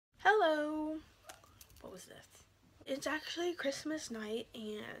Hello! What was this? It's actually Christmas night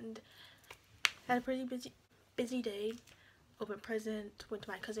and had a pretty busy day. Opened presents, went to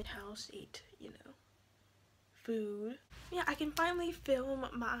my cousin's house, ate, food. Yeah, I can finally film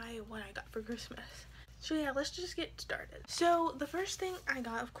what I got for Christmas. So yeah, let's just get started. So the first thing I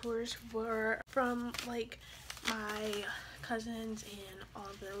got, of course, were from like my cousins and all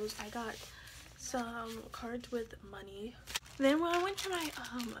of those. I got some cards with money. Then when I went to my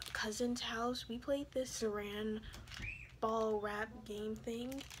cousin's house, we played this Saran ball wrap game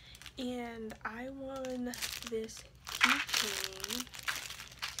thing, and I won this keychain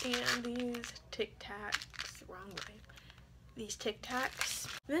and these Tic Tacs. Wrong way. These Tic Tacs.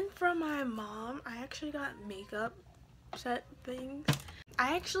 Then from my mom, I actually got makeup set things.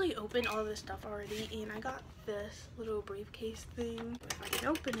 I actually opened all this stuff already, and I got this little briefcase thing. If I can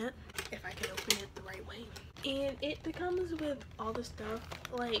open it the right way. And it comes with all the stuff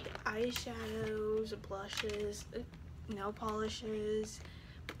like eyeshadows, blushes, nail polishes,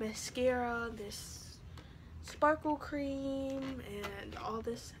 mascara, this sparkle cream, and all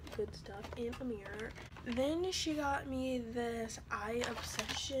this good stuff, and a mirror. Then she got me this Eye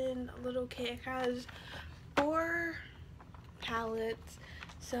Obsession little kit. It has 4 palettes,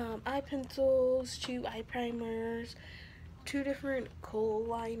 some eye pencils, 2 eye primers, 2 different kohl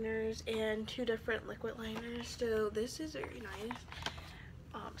liners, and 2 different liquid liners. So this is very nice,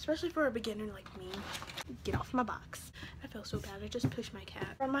 especially for a beginner like me. Get off my box. I feel so bad. I just pushed my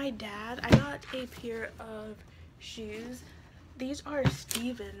cat. For my dad, I got a pair of shoes. These are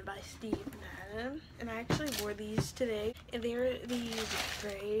Steven by Steve Madden, and I actually wore these today. And they're these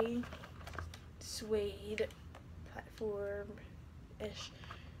gray suede platform-ish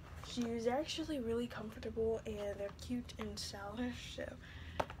shoes. They're actually really comfortable and they're cute and stylish, so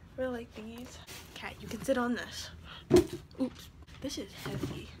I really like these. Cat, you can sit on this. Oops, this is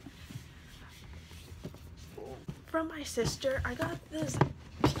heavy. From my sister, I got this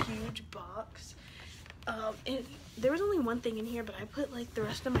huge box. And there was only one thing in here, but I put like the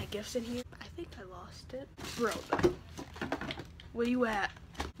rest of my gifts in here. I think I lost it. Bro, where you at?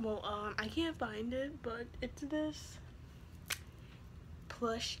 Well, I can't find it, but it's this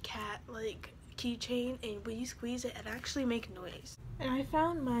plush cat like keychain, and when you squeeze it, it actually makes noise. And I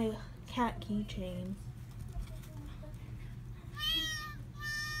found my cat keychain.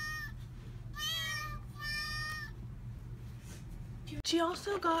 She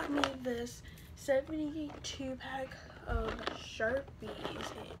also got me this 72 pack of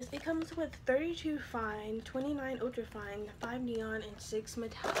Sharpies. It comes with 32 fine, 29 ultra fine, 5 neon, and 6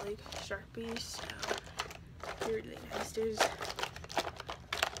 metallic Sharpies. So really nice. There's a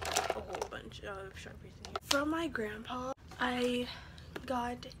whole bunch of Sharpies in here. From my grandpa, I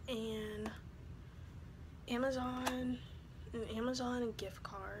got an Amazon gift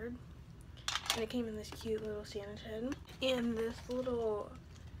card, and it came in this cute little Santa tin, and this little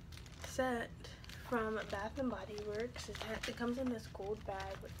set from Bath and Body Works. It comes in this gold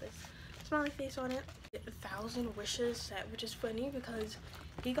bag with this smiley face on it. 1,000 Wishes set, which is funny because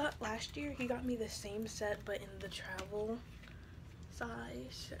last year he got me the same set but in the travel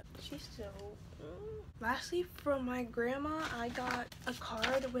size. She's so Lastly, from my grandma, I got a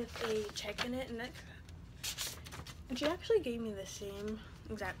card with a check in it, and she actually gave me the same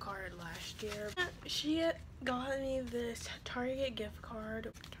exact card last year. She got me this Target gift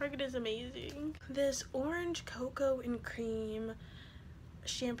card. Target is amazing. This orange cocoa and cream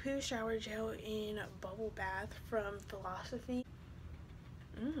shampoo shower gel in bubble bath from Philosophy.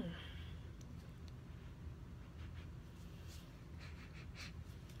 It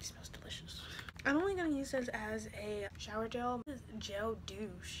smells delicious. I'm only gonna use this as a shower gel. This is gel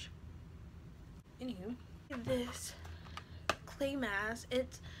douche. Anywho, this clay mask.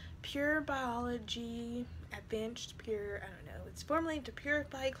 It's Pure Biology Advanced Pure, I don't know. It's formulated to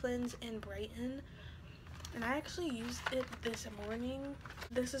purify, cleanse, and brighten. And I actually used it this morning.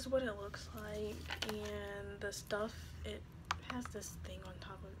 This is what it looks like, and the stuff, it has this thing on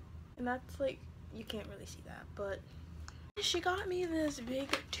top of it. And that's like, you can't really see that, but she got me this big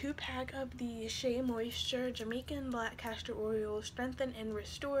 2-pack of the Shea Moisture Jamaican Black Castor Oil Strengthen and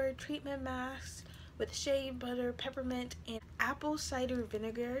Restore Treatment Masks with shea butter, peppermint, and apple cider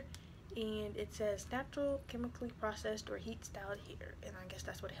vinegar. And it says natural, chemically processed, or heat styled hair, and I guess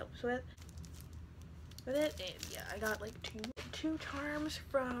that's what it helps with it. And yeah, I got like two charms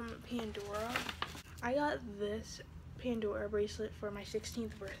from Pandora. I got this Pandora bracelet for my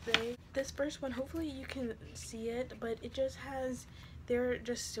 16th birthday. This first one, hopefully you can see it, but it just has, they're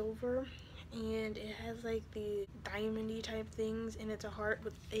just silver, and it has like the diamondy type things, and it's a heart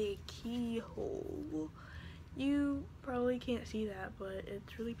with a keyhole. You probably can't see that, but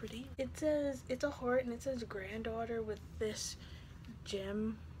it's really pretty. It says, it's a heart and it says granddaughter with this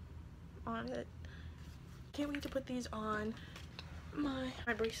gem on it. Can't wait to put these on my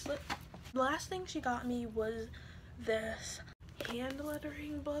bracelet. The last thing she got me was this hand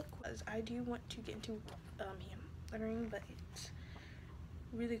lettering book, because I do want to get into hand lettering, but it's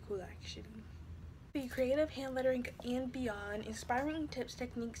really cool actually. Be creative hand lettering and beyond, inspiring tips,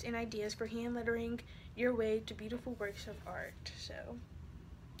 techniques, and ideas for hand lettering your way to beautiful works of art. So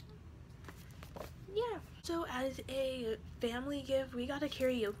yeah. So as a family gift, we got a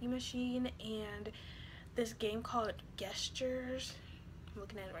karaoke machine and this game called Gestures. I'm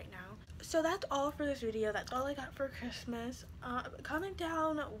looking at it right now. So that's all for this video. That's all I got for Christmas. Comment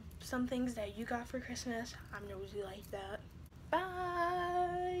down some things that you got for Christmas. I'm nosy like that.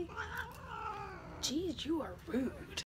 Bye. Jeez, you are rude.